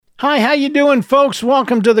Hi, how you doing, folks?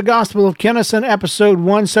 Welcome to the Gospel of Kennison, episode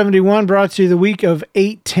 171, brought to you the week of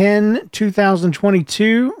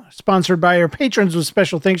 8/10/2022, sponsored by our patrons with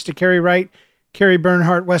special thanks to Carrie Wright, Carrie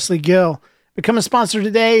Bernhardt, Wesley Gill. Become a sponsor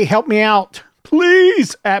today. Help me out,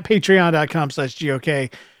 please, at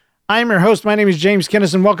patreon.com/GOK. I am your host. My name is James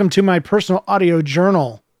Kennison. Welcome to my personal audio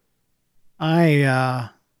journal.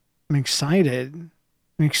 I'm excited.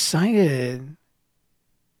 I'm excited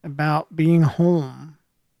about being home.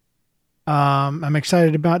 I'm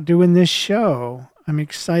excited about doing this show. I'm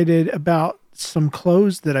excited about some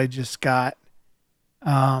clothes that I just got.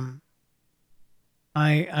 I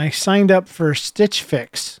signed up for Stitch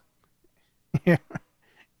Fix. You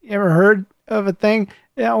ever heard of a thing?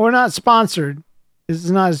 Yeah, we're not sponsored. This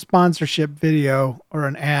is not a sponsorship video or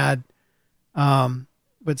an ad.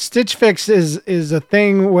 But Stitch Fix is a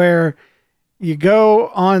thing where you go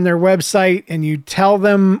on their website and you tell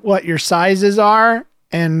them what your sizes are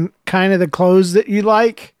and kind of the clothes that you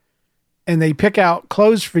like, and they pick out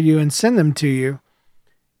clothes for you and send them to you.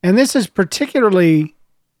 And this is particularly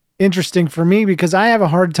interesting for me because I have a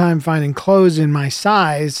hard time finding clothes in my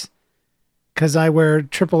size because I wear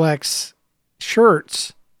XXX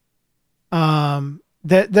shirts that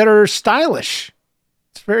are stylish.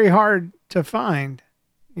 It's very hard to find.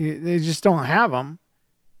 They just don't have them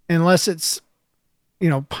unless it's,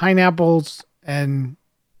 pineapples and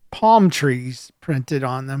palm trees printed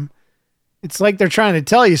on them. It's like they're trying to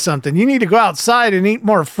tell you something. You need to go outside and eat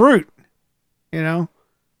more fruit,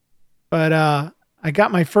 But I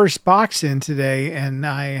got my first box in today and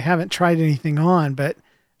I haven't tried anything on, but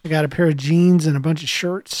I got a pair of jeans and a bunch of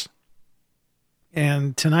shirts.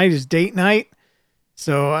 And tonight is date night.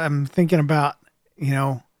 So I'm thinking about,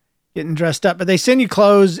 getting dressed up. But they send you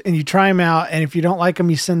clothes and you try them out. And if you don't like them,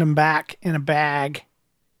 you send them back in a bag.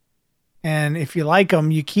 And if you like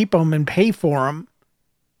them, you keep them and pay for them.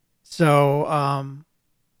 So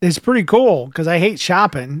it's pretty cool because I hate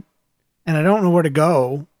shopping and I don't know where to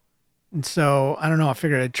go. And so I don't know. I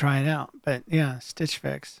figured I'd try it out. But yeah, Stitch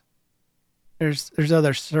Fix. There's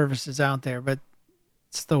other services out there, but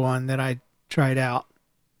it's the one that I tried out.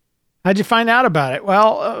 How'd you find out about it?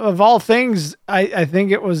 Well, of all things, I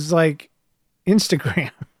think it was like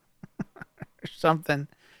Instagram or something.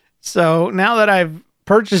 So now that I've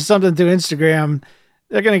purchased something through Instagram,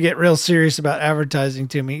 they're going to get real serious about advertising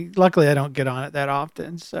to me. Luckily, I don't get on it that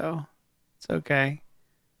often, so it's okay.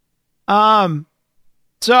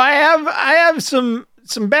 So I have some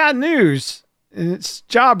bad news, and it's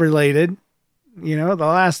job related. The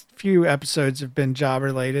last few episodes have been job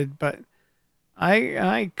related, but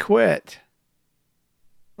I quit.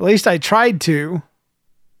 At least I tried to.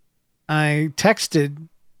 I texted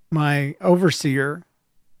my overseer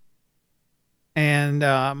and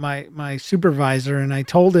my supervisor, and I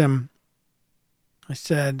told him, I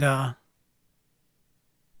said I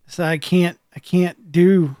can't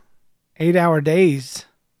do 8-hour days.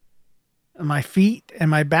 My feet and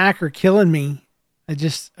my back are killing me. I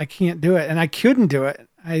can't do it, and I couldn't do it.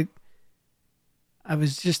 I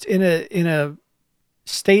was just in a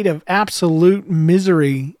state of absolute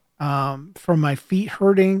misery from my feet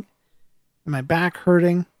hurting, and my back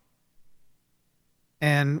hurting.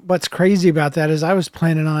 And what's crazy about that is I was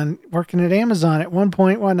planning on working at Amazon at one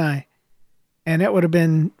point, wasn't I? And it would have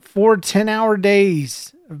been 4 10-hour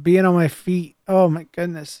days of being on my feet. Oh my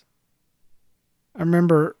goodness. I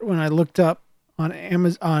remember when I looked up on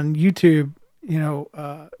Amazon, on YouTube,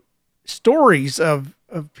 stories of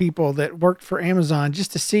people that worked for Amazon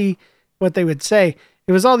just to see what they would say.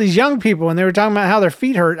 It was all these young people and they were talking about how their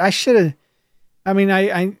feet hurt.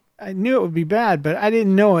 I knew it would be bad, but I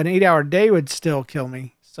didn't know an 8-hour day would still kill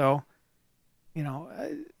me. So,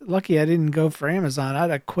 lucky I didn't go for Amazon.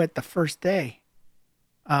 I'd have quit the first day.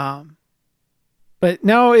 But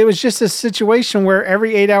no, it was just a situation where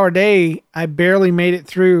every 8-hour day, I barely made it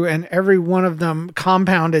through, and every one of them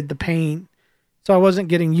compounded the pain. So I wasn't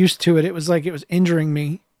getting used to it. It was like it was injuring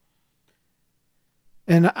me.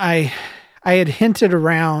 And I had hinted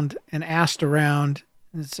around and asked around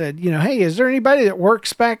and said, hey, is there anybody that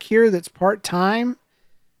works back here that's part-time?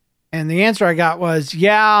 And the answer I got was,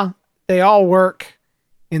 yeah, they all work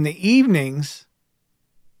in the evenings,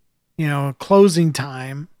 closing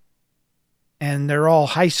time, and they're all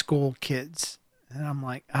high school kids. And I'm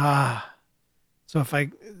like, so if I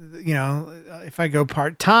go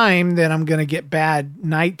part-time, then I'm going to get bad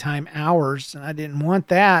nighttime hours, and I didn't want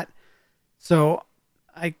that. So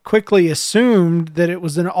I quickly assumed that it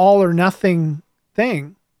was an all or nothing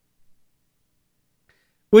thing,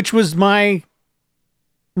 which was my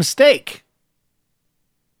mistake.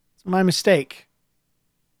 It's my mistake.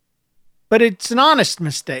 But it's an honest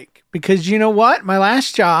mistake because you know what? My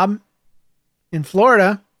last job in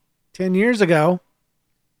Florida 10 years ago,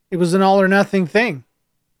 it was an all or nothing thing.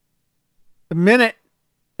 The minute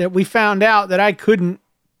that we found out that I couldn't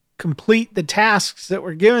complete the tasks that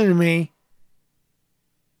were given to me,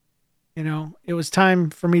 it was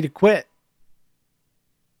time for me to quit.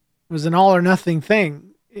 It was an all or nothing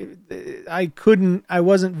thing. I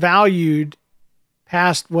wasn't valued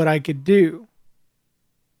past what I could do.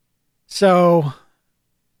 So,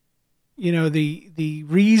 the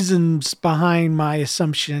reasons behind my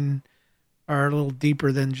assumption are a little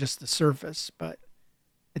deeper than just the surface. But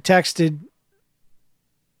I texted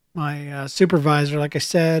my supervisor, like I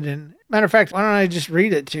said, and matter of fact, why don't I just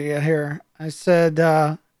read it to you here? I said,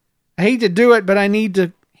 I hate to do it, but I need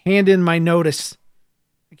to hand in my notice.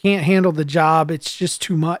 I can't handle the job. It's just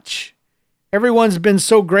too much. Everyone's been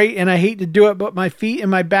so great and I hate to do it, but my feet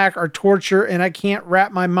and my back are torture and I can't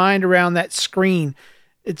wrap my mind around that screen.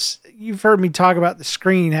 You've heard me talk about the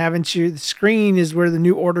screen, haven't you? The screen is where the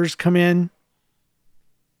new orders come in.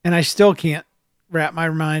 And I still can't wrap my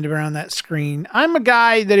mind around that screen. I'm a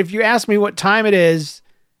guy that if you ask me what time it is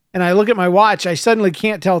and I look at my watch, I suddenly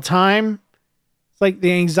can't tell time. It's like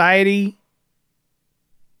the anxiety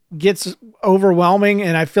gets overwhelming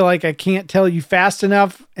and I feel like I can't tell you fast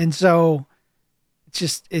enough. And so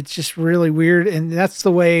it's just really weird. And that's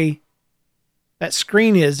the way that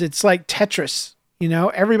screen is. It's like Tetris,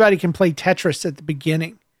 everybody can play Tetris at the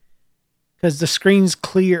beginning because the screen's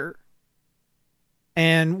clear.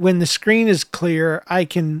 And when the screen is clear, I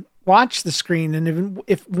can watch the screen. And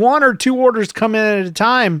if one or two orders come in at a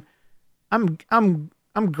time, I'm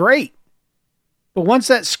great. But once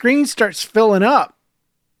that screen starts filling up,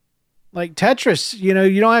 like Tetris, you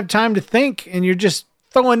don't have time to think and you're just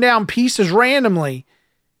throwing down pieces randomly.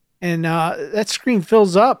 And that screen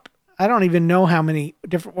fills up. I don't even know how many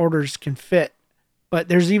different orders can fit. But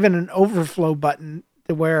there's even an overflow button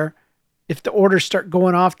to where if the orders start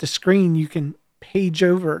going off the screen, you can page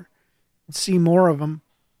over and see more of them.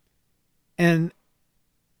 And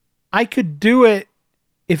I could do it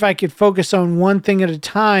if I could focus on one thing at a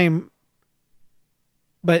time.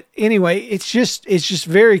 But anyway, it's just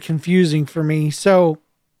very confusing for me. So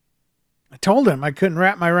I told him I couldn't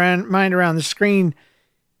wrap my mind around the screen.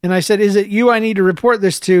 And I said, is it you I need to report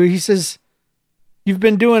this to? He says, you've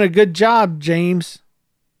been doing a good job, James.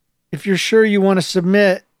 If you're sure you want to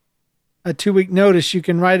submit a 2-week notice, you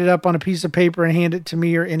can write it up on a piece of paper and hand it to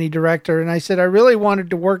me or any director. And I said, I really wanted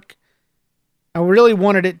it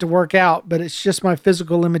to work out, but it's just my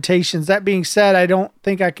physical limitations. That being said, I don't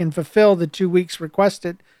think I can fulfill the 2 weeks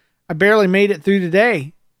requested. I barely made it through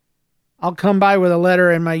today. I'll come by with a letter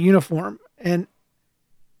and my uniform. And,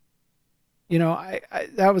 I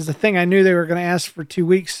that was the thing. I knew they were going to ask for 2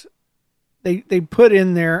 weeks. They put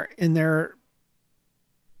in their I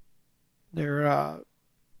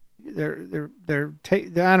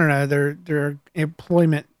don't know, their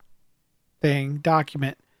employment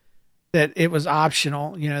document that it was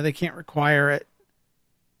optional. They can't require it.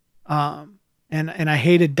 And I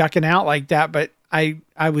hated ducking out like that, but I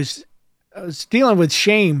was dealing with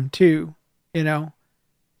shame too,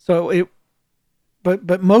 so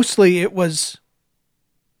but mostly it was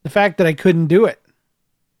the fact that I couldn't do it.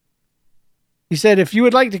 He said, if you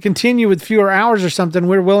would like to continue with fewer hours or something,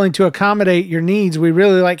 we're willing to accommodate your needs. We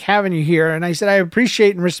really like having you here. And I said, I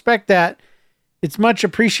appreciate and respect that. It's much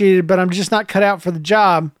appreciated, but I'm just not cut out for the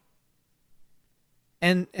job.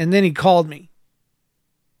 And then he called me.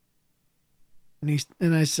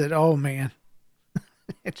 And I said, oh man.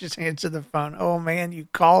 I just answered the phone. Oh man, you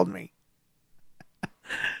called me.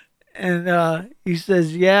 And he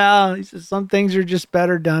says, yeah. He says, some things are just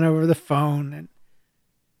better done over the phone.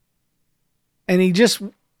 And he just,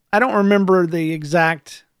 I don't remember the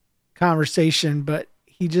exact conversation, but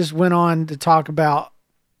he just went on to talk about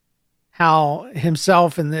how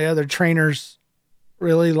himself and the other trainers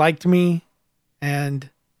really liked me and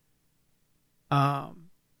that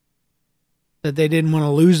they didn't want to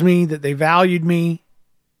lose me, that they valued me,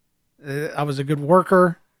 that I was a good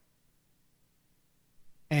worker,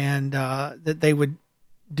 and that they would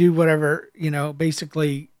do whatever,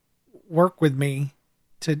 basically work with me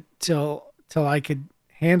till I could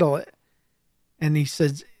handle it. And he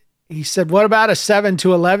said, what about a 7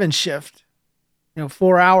 to 11 shift?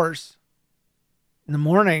 4 hours in the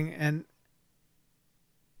morning. And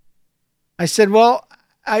I said, well,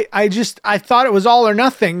 I thought it was all or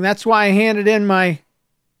nothing. That's why I handed in my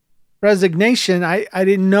resignation. I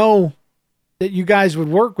didn't know that you guys would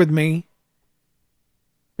work with me,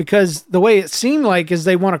 because the way it seemed like is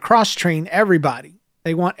they want to cross train everybody.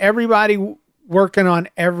 They want everybody working on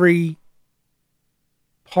every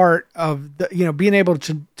part of the, being able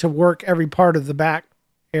to work every part of the back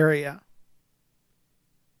area.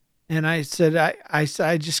 And I said, I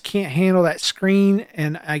just can't handle that screen,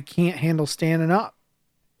 and I can't handle standing up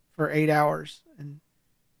for 8 hours. And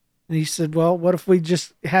he said, well, what if we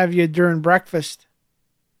just have you during breakfast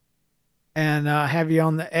and have you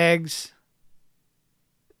on the eggs,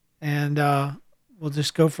 and we'll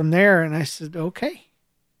just go from there. And I said, okay,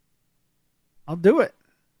 I'll do it.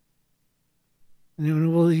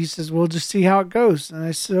 And he says, we'll just see how it goes. And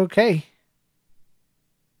I said, okay.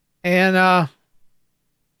 And I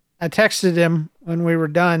texted him when we were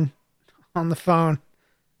done on the phone.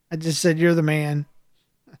 I just said, you're the man.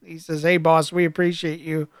 He says, hey, boss, we appreciate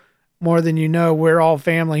you more than you know. We're all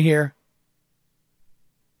family here.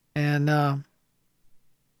 And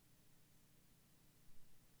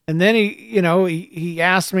then he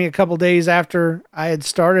asked me a couple days after I had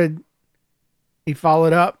started. He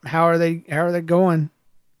followed up. How are they going?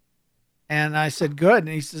 And I said, good.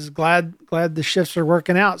 And he says, glad the shifts are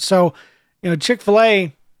working out. So,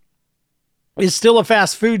 Chick-fil-A is still a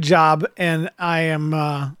fast food job, and I am,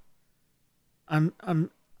 I'm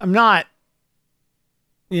not,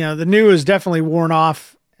 the new is definitely worn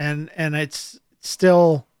off, and it's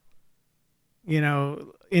still,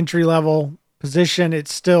 entry level position.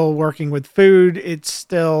 It's still working with food. It's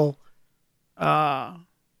still, not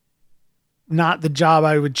the job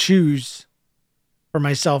I would choose for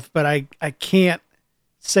myself, but I can't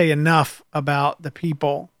say enough about the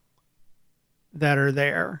people that are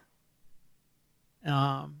there.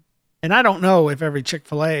 And I don't know if every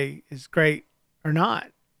Chick-fil-A is great or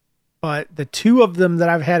not, but the two of them that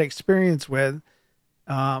I've had experience with,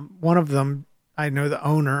 one of them, I know the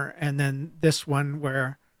owner, and then this one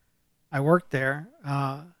where I worked there,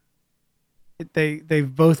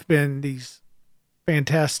 they've both been these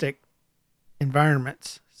fantastic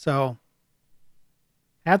environments. So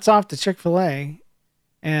hats off to Chick-fil-A.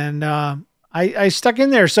 And I stuck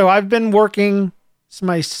in there. So I've been working, it's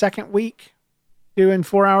my second week doing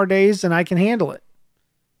 4-hour days, and I can handle it.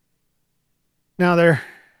 Now they're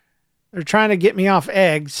trying to get me off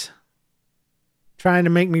eggs, trying to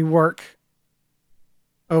make me work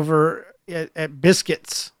over at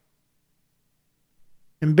biscuits.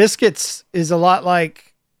 And biscuits is a lot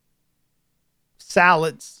like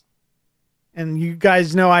salads. And you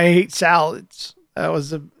guys know I hate salads. That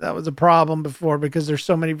was a problem before because there's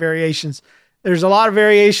so many variations. There's a lot of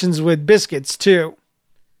variations with biscuits too.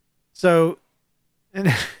 So,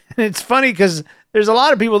 and it's funny because there's a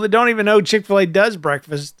lot of people that don't even know Chick-fil-A does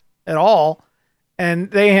breakfast at all. And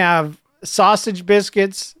they have sausage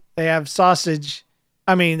biscuits. They have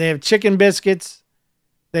they have chicken biscuits.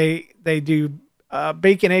 They do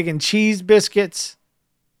bacon, egg, and cheese biscuits.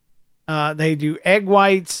 They do egg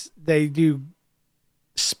whites. They do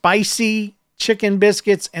spicy chicken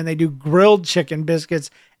biscuits, and they do grilled chicken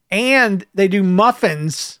biscuits, and they do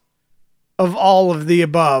muffins of all of the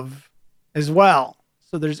above as well.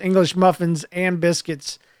 So there's English muffins and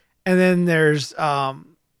biscuits, and then there's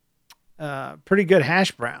pretty good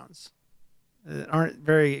hash browns that aren't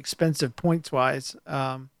very expensive points wise,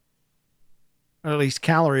 or at least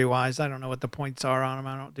calorie wise. I don't know what the points are on them.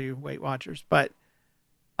 I don't do Weight Watchers, but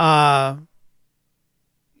yeah,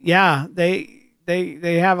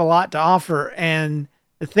 they have a lot to offer. And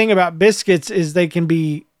the thing about biscuits is they can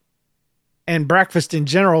be, and breakfast in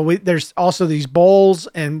general, there's also these bowls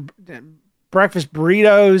and breakfast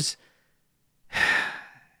burritos,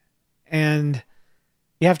 and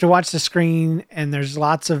you have to watch the screen, and there's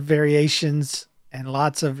lots of variations and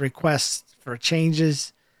lots of requests for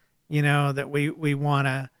changes, that we want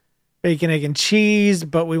a bacon, egg, and cheese,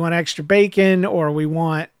 but we want extra bacon, or we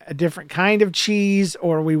want a different kind of cheese,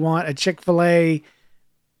 or we want a Chick-fil-A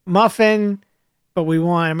muffin, but we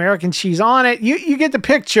want American cheese on it. You get the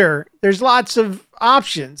picture. There's lots of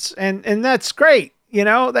options, and that's great.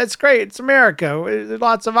 That's great. It's America. There's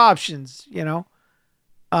lots of options,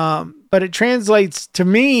 but it translates to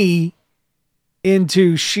me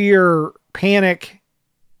into sheer panic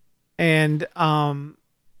and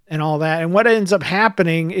all that. And what ends up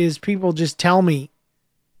happening is people just tell me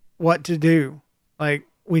what to do. Like,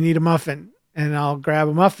 we need a muffin, and I'll grab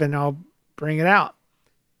a muffin. I'll bring it out.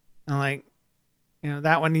 I'm like,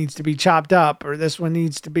 that one needs to be chopped up, or this one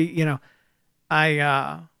needs to be,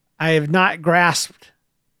 I have not grasped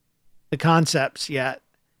the concepts yet.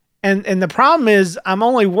 And the problem is I'm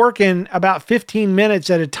only working about 15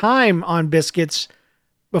 minutes at a time on biscuits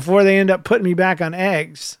before they end up putting me back on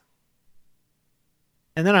eggs.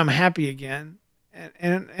 And then I'm happy again.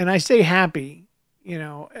 And I say happy,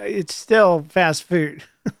 it's still fast food,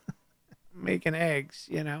 making eggs,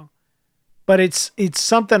 but it's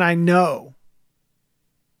something I know.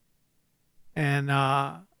 and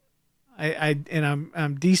I'm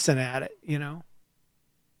decent at it, you know.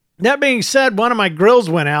 That being said, one of my grills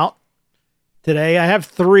went out today. I have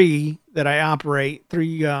 3 that I operate.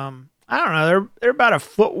 3, I don't know, they're about a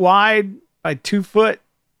foot wide by 2 foot,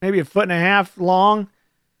 maybe a foot and a half long.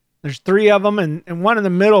 There's 3 of them, and one in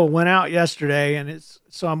the middle went out yesterday, and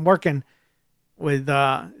so I'm working with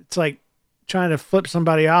it's like trying to flip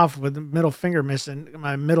somebody off with the middle finger missing.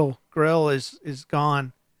 My middle grill is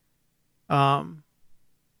gone. And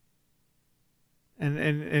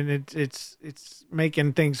it's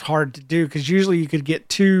making things hard to do, because usually you could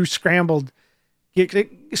get scrambled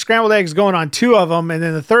eggs going on 2 of them, and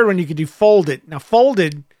then the third one you could do folded. Now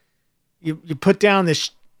folded, you put down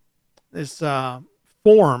this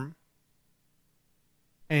form,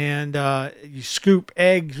 and you scoop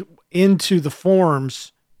eggs into the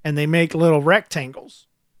forms, and they make little rectangles,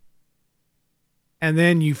 and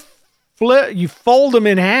then you fold them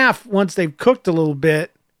in half once they've cooked a little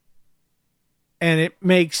bit, and it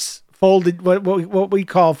makes folded, what we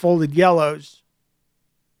call folded yellows.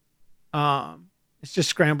 It's just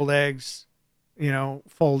scrambled eggs,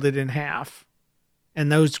 folded in half,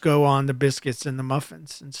 and those go on the biscuits and the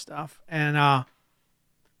muffins and stuff. And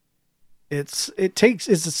it's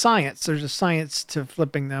a science. There's a science to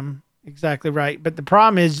flipping them exactly right. But the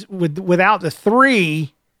problem is without the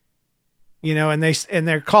 3, and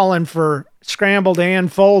they're calling for scrambled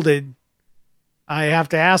and folded, I have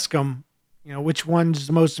to ask them, which one's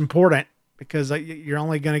the most important, because you're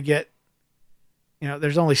only going to get,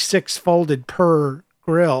 there's only 6 folded per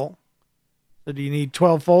grill. So do you need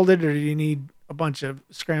 12 folded, or do you need a bunch of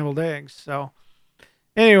scrambled eggs? So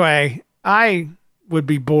anyway, I would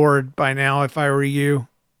be bored by now if I were you,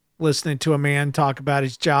 listening to a man talk about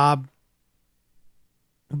his job.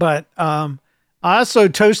 But I also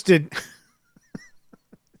toasted.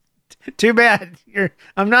 Too bad.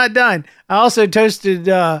 I'm not done. I also toasted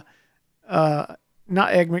not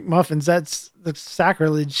Egg McMuffins. That's the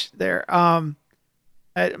sacrilege there.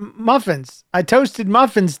 Muffins. I toasted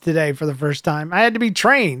muffins today for the first time. I had to be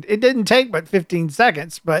trained. It didn't take but 15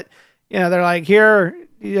 seconds, but they're like, here,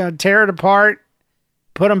 tear it apart,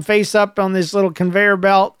 put them face up on this little conveyor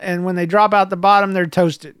belt, and when they drop out the bottom, they're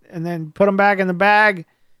toasted. And then put them back in the bag,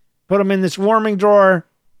 put them in this warming drawer,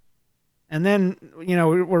 and then,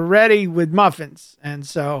 we're ready with muffins. And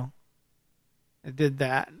so I did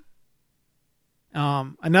that.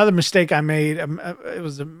 Another mistake I made, it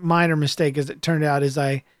was a minor mistake as it turned out, is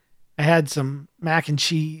I had some mac and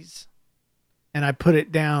cheese, and I put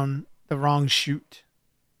it down the wrong chute.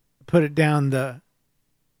 I put it down the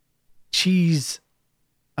cheese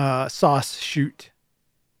sauce chute.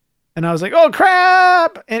 And I was like, oh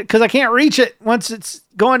crap, because I can't reach it. Once it's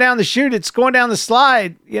going down the chute, it's going down the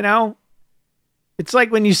slide, It's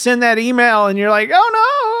like when you send that email and you're like, oh no,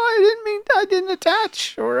 I didn't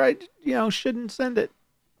attach, or I shouldn't send it,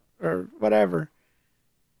 or whatever.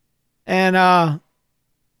 And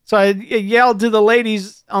so I yelled to the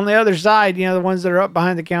ladies on the other side, the ones that are up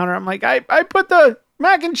behind the counter. I'm like, I put the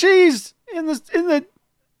mac and cheese in the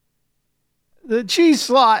cheese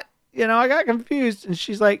slot. I got confused, and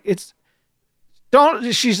she's like,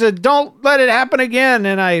 she said, don't let it happen again.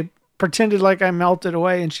 And I pretended like I melted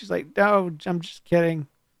away, and she's like, no, I'm just kidding.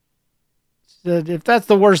 She said, if that's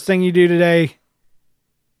the worst thing you do today,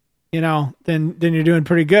 then you're doing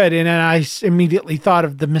pretty good. And then I immediately thought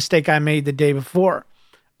of the mistake I made the day before.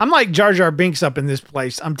 I'm like Jar Jar Binks up in this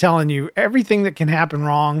place. I'm telling you, everything that can happen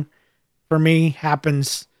wrong for me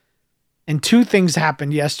happens. And 2 things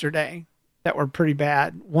happened yesterday that were pretty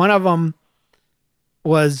bad. One of them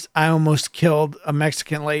was I almost killed a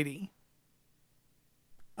Mexican lady.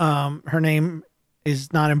 Her name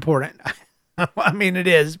is not important. I mean, it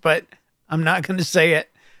is, but I'm not going to say it.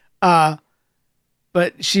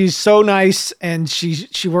 But she's so nice, and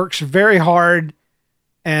she works very hard,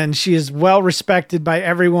 and she is well respected by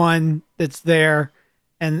everyone that's there.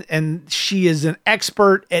 And she is an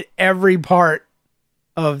expert at every part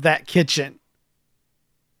of that kitchen.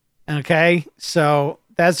 Okay. So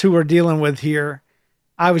that's who we're dealing with here.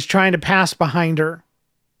 I was trying to pass behind her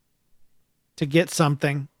to get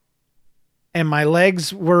something, and my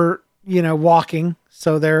legs were, walking.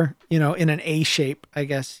 So they're, in an A shape, I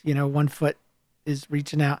guess, one foot is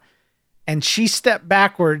reaching out, and she stepped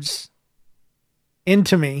backwards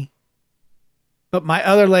into me, but my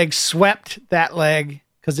other leg swept that leg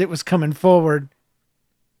because it was coming forward.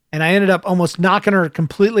 And I ended up almost knocking her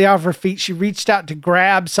completely off her feet. She reached out to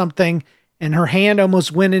grab something, and her hand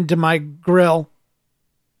almost went into my grill.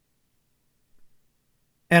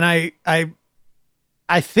 And I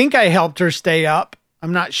think I helped her stay up.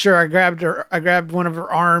 I'm not sure. I grabbed one of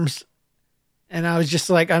her arms, And I was just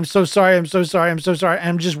like, I'm so sorry. I'm so sorry. I'm so sorry.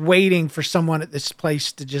 I'm just waiting for someone at this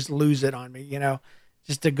place to just lose it on me,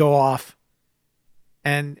 just to go off.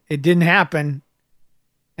 And it didn't happen.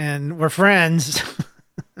 And we're friends.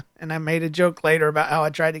 And I made a joke later about how I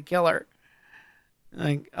tried to kill her.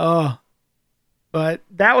 Like, oh, but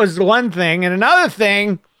that was one thing. And another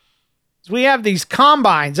thing is we have these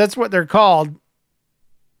combines. That's what they're called.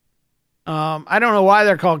 I don't know why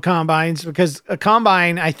they're called combines, because a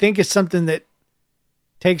combine, I think, is something that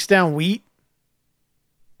takes down wheat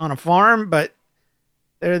on a farm, but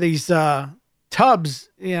there are these tubs,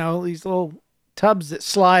 these little tubs that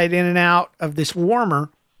slide in and out of this warmer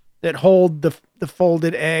that hold the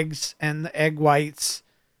folded eggs and the egg whites,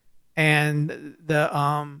 and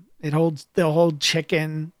they'll hold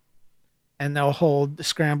chicken, and they'll hold the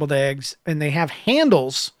scrambled eggs, and they have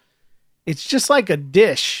handles. It's just like a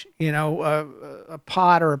dish, a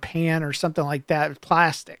pot or a pan or something like that. It's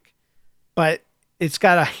plastic, but it's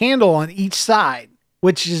got a handle on each side,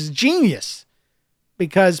 which is genius,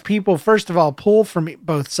 because people, first of all, pull from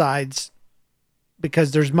both sides,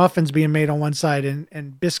 because there's muffins being made on one side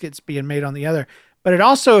and biscuits being made on the other. But it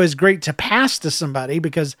also is great to pass to somebody,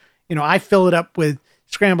 because, I fill it up with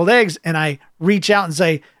scrambled eggs and I reach out and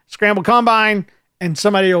say, scrambled combine, and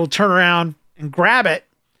somebody will turn around and grab it,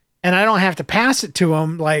 and I don't have to pass it to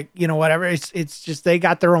them, like, whatever. It's just, they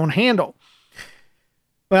got their own handle.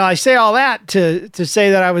 Well, I say all that to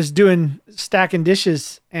say that I was stacking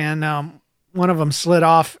dishes, and one of them slid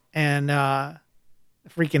off, and the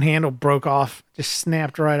freaking handle broke off, just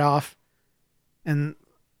snapped right off. And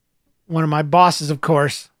one of my bosses, of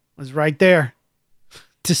course, was right there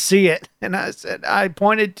to see it. And I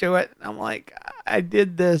pointed to it. I'm like, I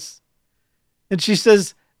did this. And she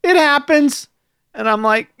says, it happens. And I'm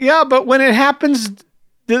like, yeah, but when it happens,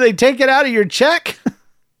 do they take it out of your check?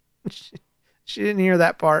 She didn't hear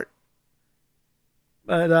that part.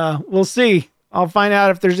 But we'll see. I'll find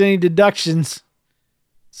out if there's any deductions.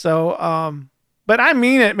 So, but I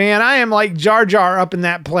mean it, man. I am like Jar Jar up in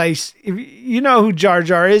that place. If you know who Jar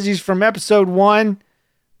Jar is, he's from episode 1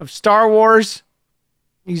 of Star Wars.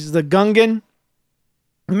 He's the Gungan.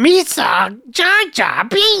 Misa Jar Jar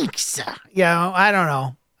Binks. I don't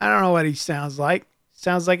know. I don't know what he sounds like.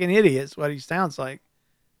 Sounds like an idiot is what he sounds like.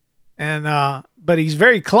 And but he's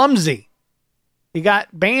very clumsy. He got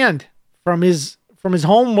banned from his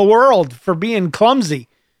home world for being clumsy.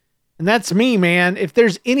 And that's me, man. If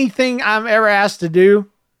there's anything I'm ever asked to do,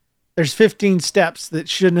 there's 15 steps that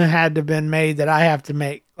shouldn't have had to have been made that I have to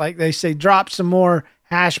make. Like they say, drop some more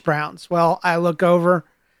hash browns. Well, I look over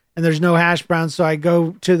and there's no hash browns. So I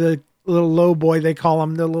go to the little low boy, they call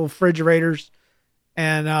them, the little refrigerators.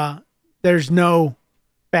 And there's no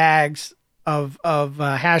bags of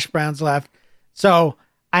hash browns left. So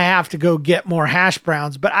I have to go get more hash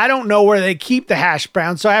browns, but I don't know where they keep the hash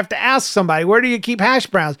browns. So I have to ask somebody, where do you keep hash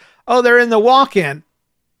browns? Oh, they're in the walk-in.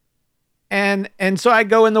 And so I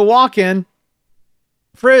go in the walk-in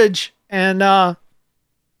fridge, and there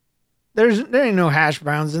ain't no hash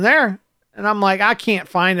browns in there. And I'm like, I can't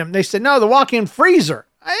find them. They said, no, the walk-in freezer.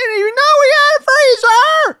 I didn't even know we had a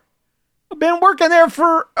freezer. I've been working there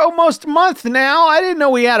for almost a month now. I didn't know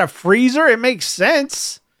we had a freezer. It makes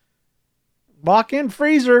sense. Walk-in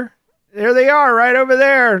freezer. There they are, right over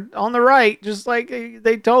there on the right, just like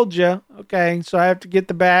they told you. Okay, so I have to get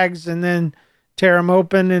the bags and then tear them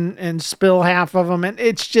open and spill half of them. And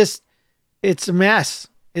it's a mess.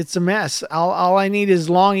 It's a mess. All I need is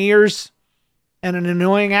long ears and an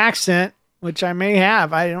annoying accent, which I may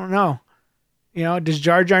have. I don't know. Does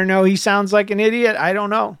Jar Jar know he sounds like an idiot? I don't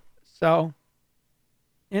know. So,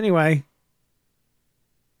 anyway.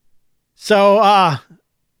 So,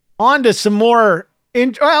 on to some more.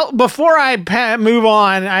 Before I move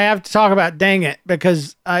on, I have to talk about Dang It,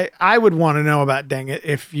 because I would want to know about Dang It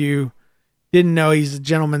if you didn't know. He's a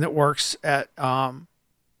gentleman that works at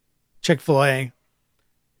Chick-fil-A.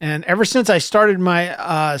 And ever since I started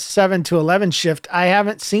my 7 to 11 shift, I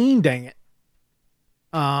haven't seen Dang It.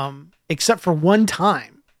 Except for one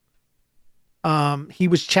time. He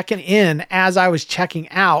was checking in as I was checking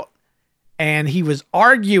out, and he was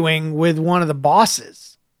arguing with one of the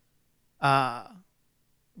bosses.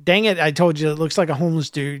 Dang It, I told you, it looks like a homeless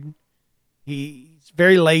dude. He's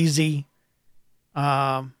very lazy.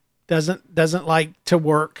 Doesn't like to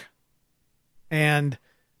work, and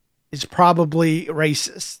is probably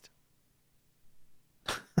racist.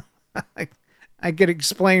 I could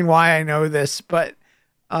explain why I know this, but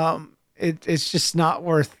it's just not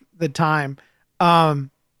worth the time.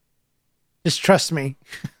 Just trust me.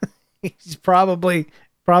 He's probably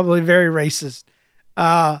very racist.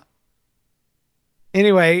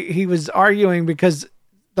 Anyway, he was arguing because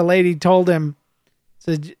the lady told him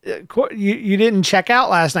said, you didn't check out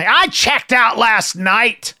last night. I checked out last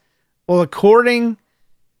night. Well, according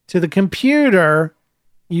to the computer,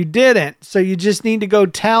 you didn't. So you just need to go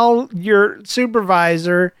tell your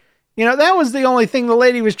supervisor. That was the only thing the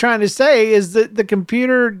lady was trying to say, is that the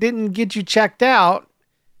computer didn't get you checked out.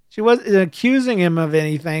 She wasn't accusing him of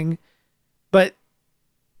anything, but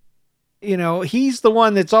he's the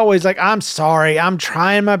one that's always like, I'm sorry. I'm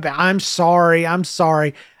trying my best. I'm sorry. I'm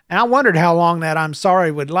sorry. And I wondered how long that I'm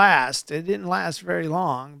sorry would last. It didn't last very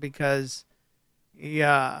long because he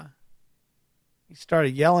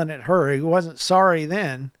started yelling at her. He wasn't sorry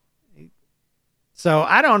then. So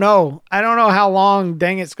I don't know. I don't know how long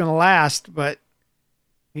dang it's going to last, but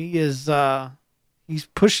he's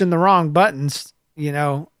pushing the wrong buttons,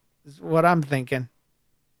 is what I'm thinking.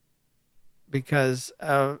 Because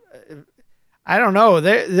I don't know.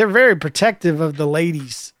 They're very protective of the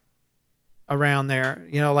ladies around there.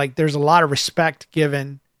 Like there's a lot of respect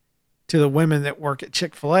given to the women that work at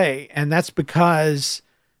Chick-fil-A. And that's because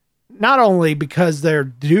not only because they're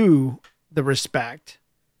due the respect,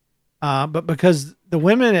 but because the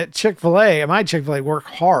women at Chick-fil-A, my Chick-fil-A, work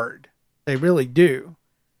hard. They really do.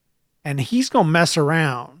 And he's going to mess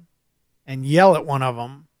around and yell at one of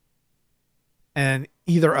them and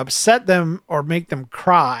either upset them or make them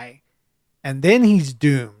cry. And then he's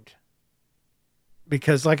doomed.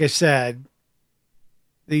 Because like I said,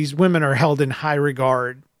 these women are held in high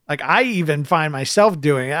regard. Like I even find myself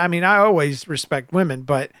doing it. I mean, I always respect women,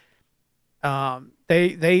 but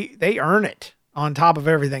they earn it on top of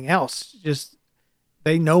everything else. Just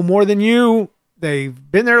they know more than you. They've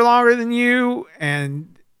been there longer than you,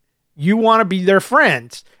 and you want to be their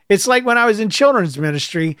friends. It's like when I was in children's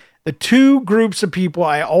ministry, the two groups of people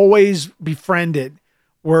I always befriended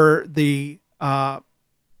were the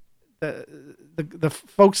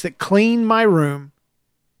folks that cleaned my room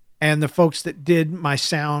and the folks that did my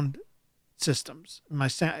sound systems, my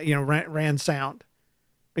sound, ran sound,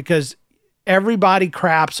 because everybody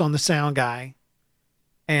craps on the sound guy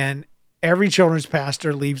and every children's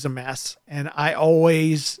pastor leaves a mess. And I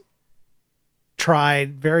always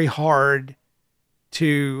tried very hard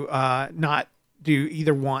to not do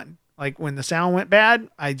either one. Like when the sound went bad,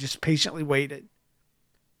 I just patiently waited.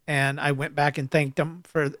 And I went back and thanked them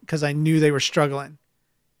because I knew they were struggling.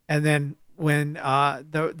 And then when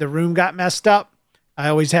the room got messed up, I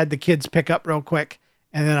always had the kids pick up real quick.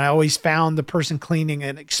 And then I always found the person cleaning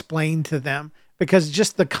and explained to them, because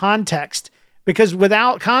just the context, because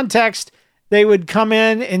without context, they would come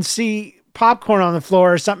in and see popcorn on the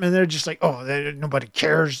floor or something. And they're just like, oh, nobody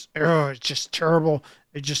cares. Oh, it's just terrible.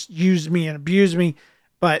 They just use me and abuse me.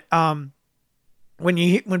 But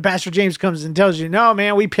when Pastor James comes and tells you, no,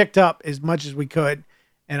 man, we picked up as much as we could,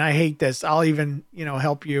 and I hate this. I'll even,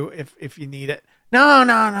 help you if you need it. No,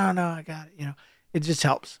 I got it. It just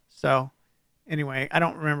helps. So anyway, I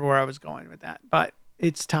don't remember where I was going with that, but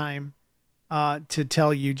it's time to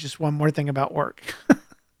tell you just one more thing about work.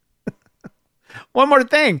 One more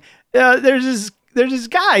thing. There's this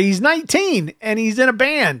guy, he's 19 and he's in a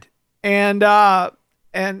band, and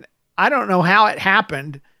I don't know how it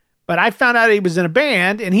happened, but I found out he was in a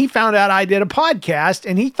band, and he found out I did a podcast,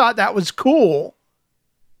 and he thought that was cool.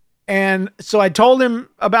 And so I told him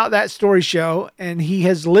about that story show, and he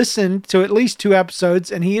has listened to at least 2 episodes,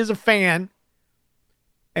 and he is a fan.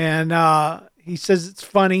 And he says it's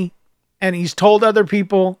funny, and he's told other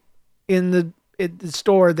people in the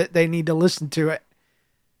store that they need to listen to it.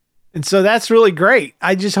 And so that's really great.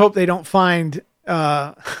 I just hope they don't find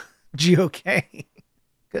GOK,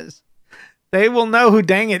 because they will know who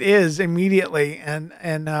dang it is immediately,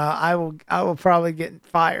 and I will probably get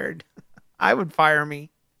fired. I would fire me,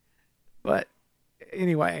 but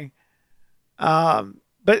anyway,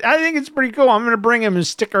 but I think it's pretty cool. I'm gonna bring him a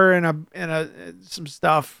sticker and some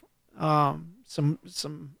stuff,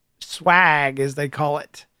 some swag as they call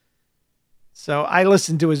it. So I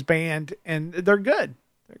listened to his band, and they're good.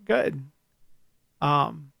 They're good.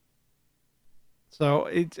 So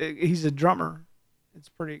he's a drummer. It's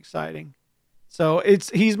pretty exciting. So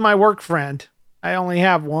he's my work friend. I only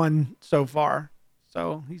have one so far.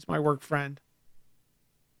 So he's my work friend.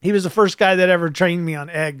 He was the first guy that ever trained me on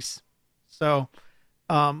eggs. So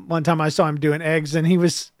one time I saw him doing eggs, and he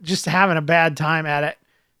was just having a bad time at it,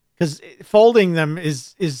 because folding them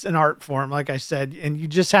is an art form, like I said, and you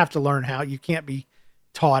just have to learn how. You can't be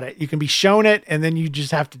taught it. You can be shown it, and then you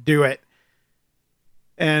just have to do it.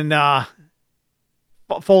 And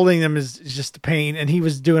folding them is just a pain, and he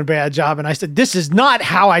was doing a bad job. And I said, this is not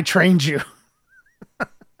how I trained you.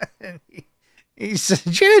 And he said,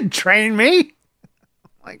 you didn't train me.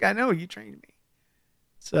 I'm like, I know you trained me.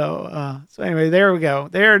 So anyway, there we go.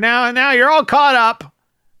 There now you're all caught up.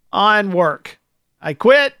 on work. I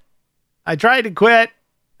quit. I tried to quit.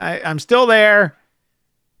 I'm still there.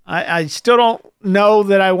 I still don't know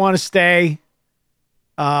that I want to stay.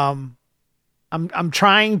 I'm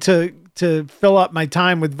trying to fill up my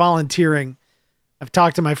time with volunteering. I've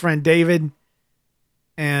talked to my friend David,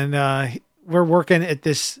 and we're working at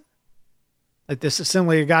this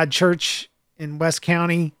Assembly of God church in West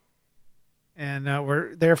County, and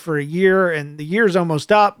we're there for a year, and the year's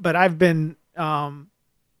almost up. But I've been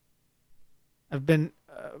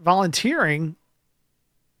volunteering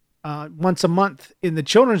once a month in the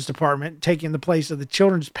children's department, taking the place of the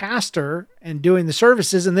children's pastor and doing the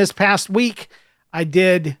services. And this past week, I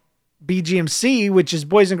did BGMC, which is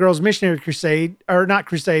Boys and Girls Missionary Crusade, or not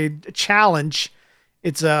Crusade, Challenge.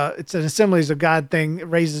 It's an Assemblies of God thing. It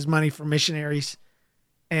raises money for missionaries.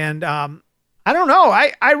 And I don't know.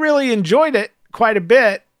 I really enjoyed it quite a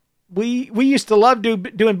bit. We used to love doing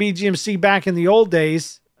BGMC back in the old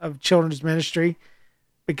days of children's ministry,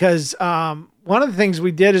 because one of the things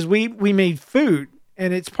we did is we made food,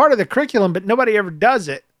 and it's part of the curriculum, but nobody ever does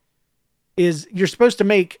it. Is you're supposed to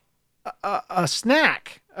make a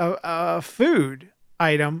snack, a food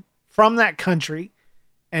item from that country,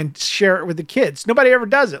 and share it with the kids. Nobody ever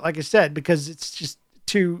does it, like I said, because it's just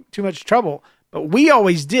too much trouble. But we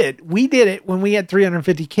always did. We did it when we had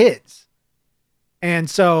 350 kids. And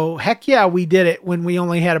so, heck yeah, we did it when we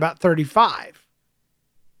only had about 35.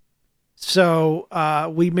 So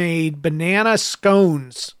we made banana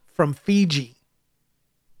scones from Fiji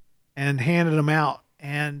and handed them out.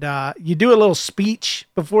 And you do a little speech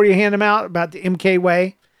before you hand them out about the MK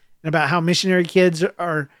way and about how missionary kids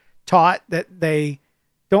are taught that they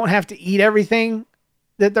don't have to eat everything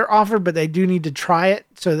that they're offered, but they do need to try it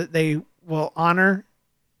so that they will honor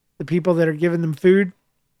the people that are giving them food.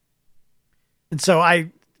 And so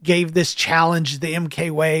I gave this challenge, the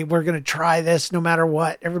MK way. We're going to try this no matter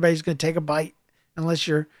what. Everybody's going to take a bite unless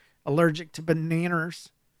you're allergic to bananas.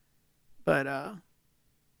 But,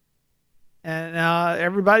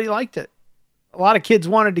 everybody liked it. A lot of kids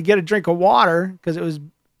wanted to get a drink of water because it was,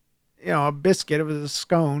 a biscuit. It was a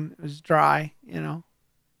scone. It was dry,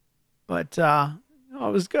 but, it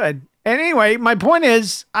was good. Anyway, my point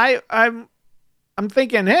is I'm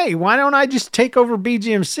thinking, hey, why don't I just take over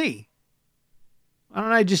BGMC? Why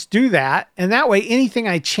don't I just do that? And that way, anything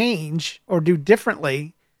I change or do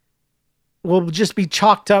differently will just be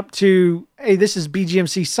chalked up to, hey, this is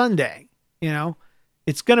BGMC Sunday.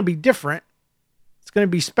 It's going to be different. It's going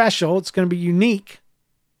to be special. It's going to be unique.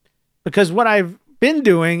 Because what I've been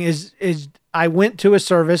doing is I went to a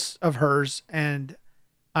service of hers and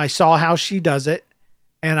I saw how she does it,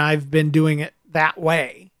 and I've been doing it that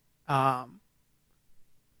way.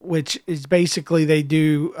 Which is basically they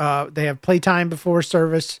have playtime before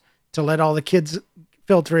service to let all the kids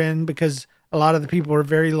filter in, because a lot of the people are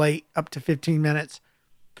very late, up to 15 minutes.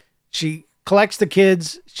 She collects the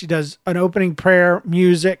kids. She does an opening prayer,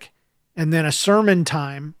 music, and then a sermon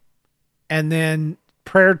time, and then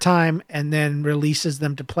prayer time, and then releases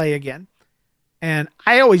them to play again. And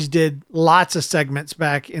I always did lots of segments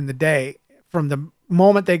back in the day, from the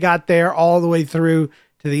moment they got there all the way through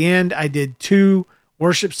to the end. I did 2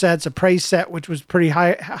 worship sets, a praise set, which was pretty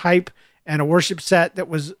hype, and a worship set that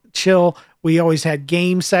was chill. We always had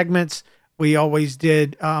game segments. We always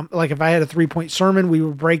did, like if I had a 3-point sermon, we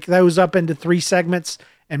would break those up into 3 segments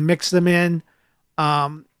and mix them in,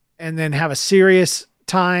 and then have a serious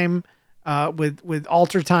time with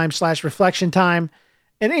altar time / reflection time.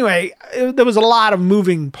 And anyway, there was a lot of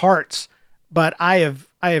moving parts, but I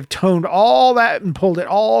have toned all that and pulled it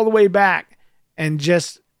all the way back and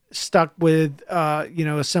just stuck with,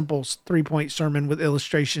 a simple 3-point sermon with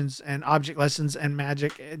illustrations and object lessons and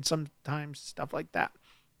magic and sometimes stuff like that.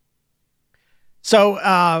 So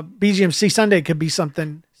BGMC Sunday could be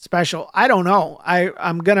something special. I don't know.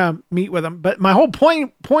 I'm going to meet with them. But my whole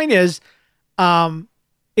point is,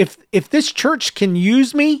 if this church can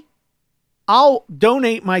use me, I'll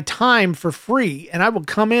donate my time for free, and I will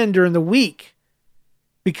come in during the week,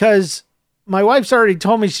 because my wife's already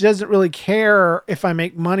told me she doesn't really care if I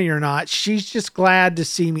make money or not. She's just glad to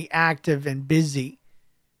see me active and busy.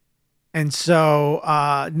 And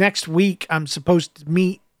so next week, I'm supposed to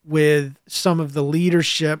meet with some of the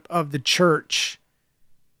leadership of the church,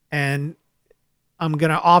 and I'm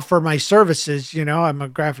going to offer my services. I'm a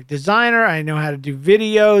graphic designer. I know how to do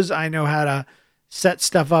videos. I know how to set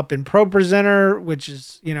stuff up in ProPresenter, which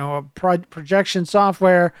is, a projection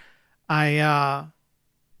software. I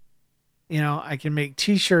can make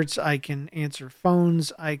t-shirts. I can answer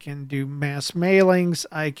phones. I can do mass mailings.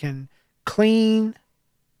 I can clean.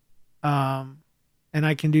 And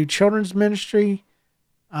I can do children's ministry.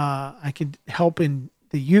 I could help in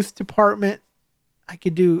the youth department. I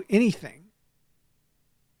could do anything.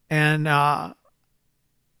 And I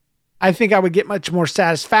think I would get much more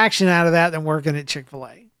satisfaction out of that than working at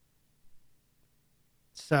Chick-fil-A.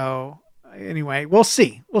 So anyway, we'll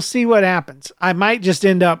see. We'll see what happens. I might just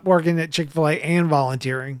end up working at Chick-fil-A and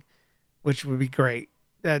volunteering, which would be great.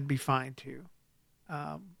 That'd be fine too.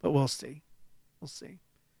 But we'll see. We'll see.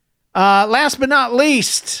 Last but not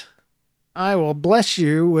least, I will bless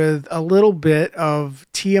you with a little bit of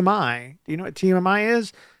TMI. Do you know what TMI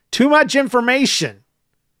is? Too much information.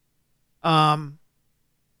 No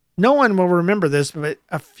one will remember this, but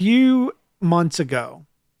a few months ago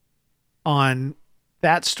on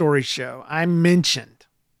That Story Show, I mentioned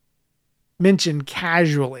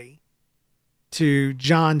casually to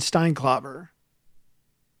John Steinklauber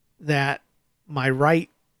that my right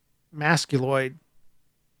masculoid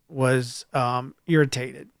was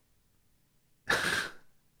irritated.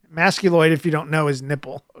 Masculoid, if you don't know, is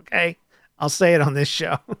nipple. Okay, I'll say it on this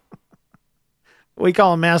show. We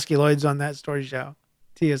call them masculoids on That Story Show,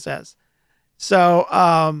 TSS. So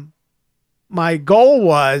my goal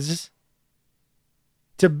was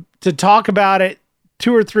to talk about it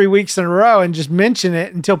 2 or 3 weeks in a row and just mention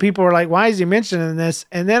it until people were like, why is he mentioning this?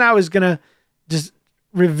 And then I was going to just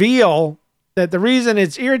reveal that the reason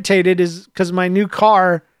it's irritated is because my new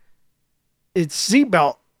car, its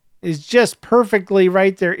seatbelt is just perfectly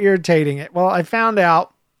right there irritating it. Well, I found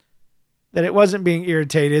out that it wasn't being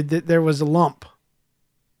irritated, that there was a lump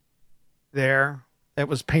there that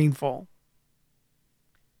was painful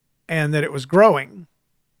and that it was growing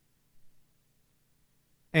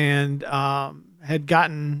and had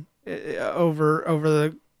gotten over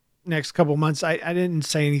the next couple months. I didn't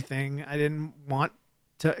say anything. I didn't want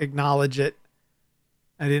to acknowledge it.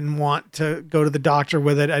 I didn't want to go to the doctor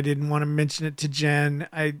with it. I didn't want to mention it to Jen.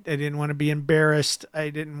 I didn't want to be embarrassed.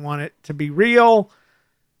 I didn't want it to be real.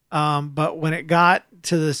 But when it got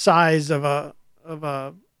to the size of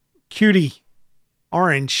a cutie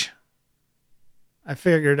orange, I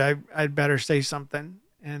figured I'd better say something.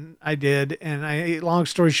 And I did. And long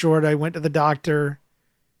story short, I went to the doctor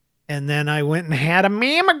and then I went and had a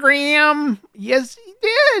mammogram. Yes, he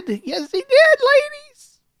did. Yes, he did,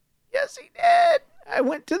 ladies. Yes, he did. I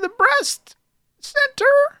went to the breast center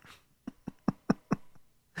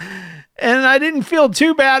and I didn't feel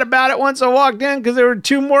too bad about it once I walked in because there were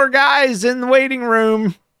 2 more guys in the waiting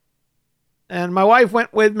room. And my wife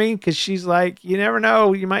went with me because she's like, you never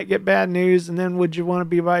know, you might get bad news. And then would you want to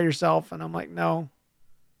be by yourself? And I'm like, no.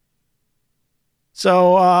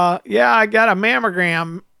 So, yeah, I got a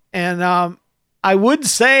mammogram. And I would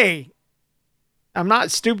say, I'm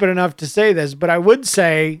not stupid enough to say this, but I would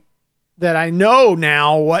say that I know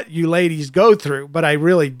now what you ladies go through, but I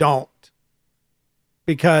really don't.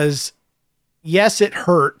 Because yes, it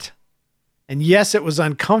hurt. And yes, it was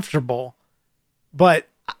uncomfortable, but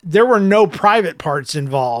there were no private parts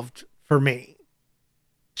involved for me.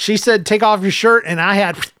 She said, take off your shirt. And I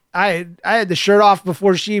had the shirt off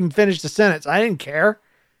before she even finished the sentence. I didn't care.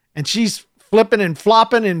 And she's flipping and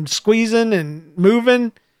flopping and squeezing and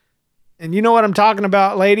moving. And you know what I'm talking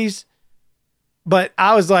about, ladies? But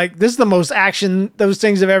I was like, this is the most action those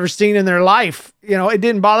things have ever seen in their life. You know, it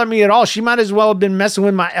didn't bother me at all. She might as well have been messing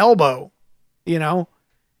with my elbow. You know,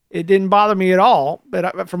 it didn't bother me at all.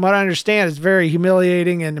 But from what I understand, it's very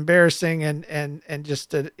humiliating and embarrassing and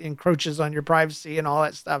just encroaches on your privacy and all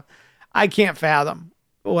that stuff. I can't fathom.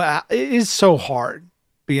 Well, it is so hard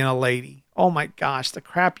being a lady. Oh my gosh, the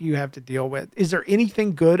crap you have to deal with. Is there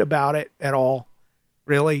anything good about it at all?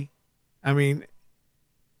 Really? I mean,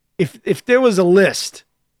 if there was a list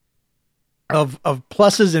of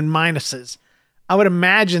pluses and minuses, I would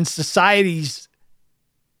imagine society's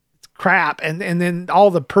crap and then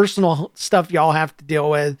all the personal stuff y'all have to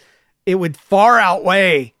deal with, it would far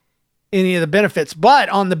outweigh any of the benefits. But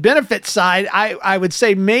on the benefit side, I would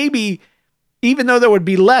say maybe even though there would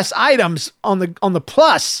be less items on the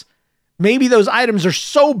plus, maybe those items are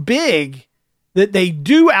so big that they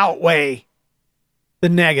do outweigh the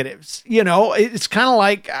negatives. You know, it's kind of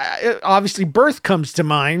like, obviously birth comes to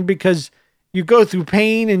mind because you go through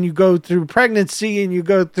pain and you go through pregnancy and you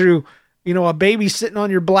go through, you know, a baby sitting on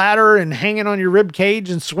your bladder and hanging on your rib cage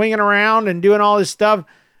and swinging around and doing all this stuff.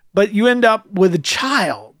 But you end up with a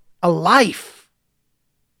child, a life,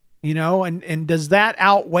 you know, and does that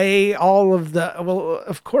outweigh all of the, well,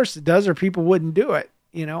 of course it does, or people wouldn't do it.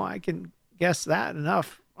 You know, I can guess that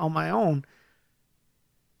enough on my own.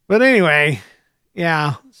 But anyway,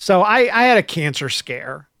 yeah. So I had a cancer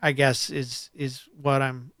scare, I guess is what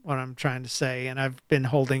I'm trying to say. And I've been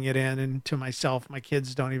holding it in and to myself. My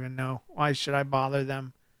kids don't even know. Why should I bother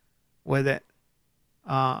them with it?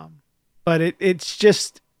 but it's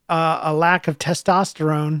just a lack of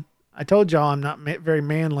testosterone. I told y'all I'm not very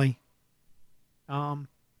manly. And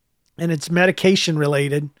it's medication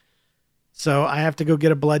related. So I have to go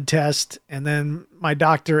get a blood test, and then my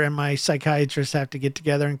doctor and my psychiatrist have to get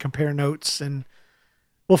together and compare notes, and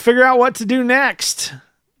we'll figure out what to do next.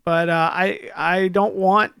 But I don't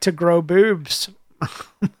want to grow boobs. I'm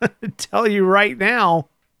going to tell you right now.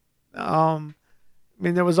 I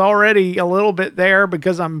mean, there was already a little bit there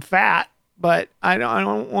because I'm fat, but I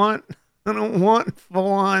don't want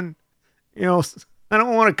full on, I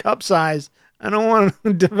don't want a cup size. I don't want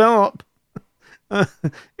to develop.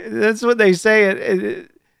 That's what they say.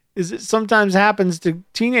 It sometimes happens to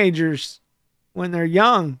teenagers when they're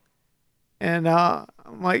young. And I'm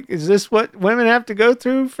like, is this what women have to go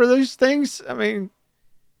through for those things? I mean,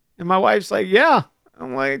 and my wife's like, yeah.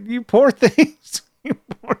 I'm like, you poor things. You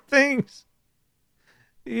poor things.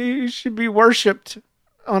 You should be worshipped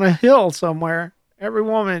on a hill somewhere. Every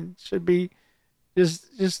woman should be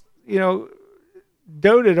just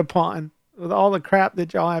doted upon with all the crap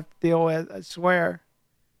that y'all have to deal with. I swear.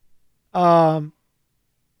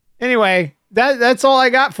 Anyway, that's all I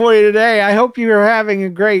got for you today. I hope you're having a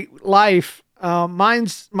great life.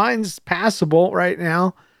 Mine's passable right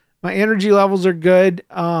now. My energy levels are good.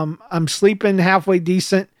 I'm sleeping halfway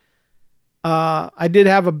decent. I did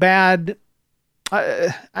have a bad,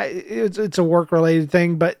 it's a work related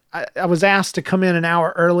thing, but I was asked to come in an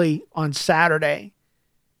hour early on Saturday.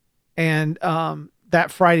 And, that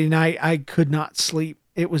Friday night, I could not sleep.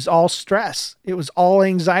 It was all stress. It was all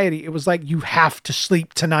anxiety. It was like, you have to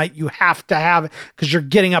sleep tonight. You have to have it because you're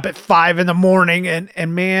getting up at 5 a.m.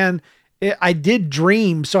 And man, I did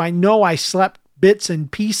dream. So I know I slept bits and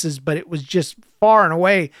pieces, but it was just far and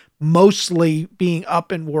away, mostly being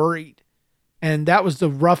up and worried. And that was the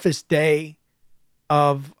roughest day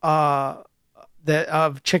of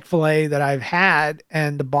Chick-fil-A that I've had.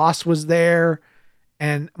 And the boss was there.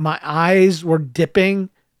 And my eyes were dipping.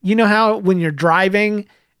 You know how when you're driving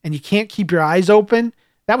and you can't keep your eyes open?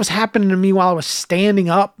 That was happening to me while I was standing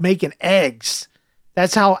up making eggs.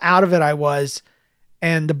 That's how out of it I was.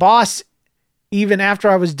 And the boss, even after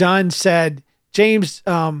I was done, said, James,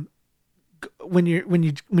 when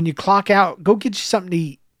you clock out, go get you something to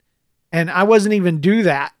eat. And I wasn't even do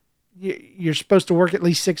that. You're supposed to work at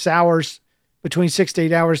least 6 hours, between 6 to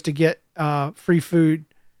 8 hours to get free food.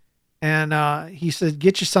 And he said,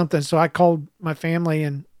 get you something. So I called my family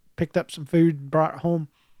and picked up some food and brought it home.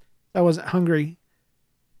 I wasn't hungry.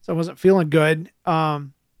 So I wasn't feeling good.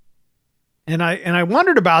 And I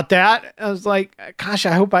wondered about that. I was like, gosh,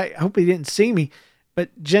 I hope he didn't see me. But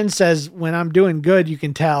Jen says when I'm doing good, you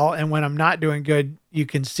can tell. And when I'm not doing good, you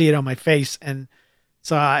can see it on my face. And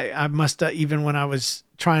so I must have, even when I was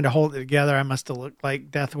trying to hold it together, I must have looked like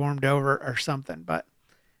death warmed over or something. But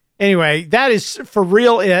anyway, that is for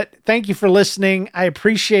real it. Thank you for listening. I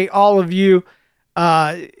appreciate all of you.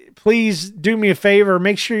 Please do me a favor.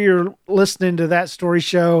 Make sure you're listening to That Story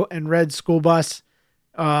Show and Red School Bus.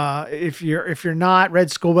 If you're not,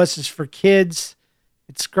 Red School Bus is for kids.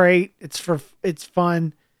 It's great. It's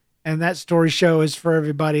fun. And That Story Show is for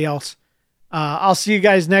everybody else. I'll see you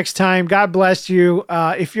guys next time. God bless you.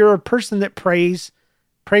 If you're a person that prays,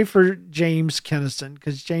 pray for James Kennison,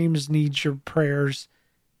 because James needs your prayers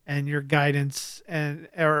and your guidance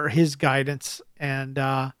or his guidance. And,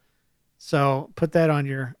 so put that on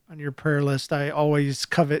your prayer list. I always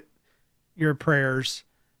covet your prayers.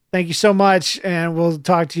 Thank you so much. And we'll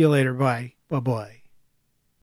talk to you later. Bye. Bye-bye.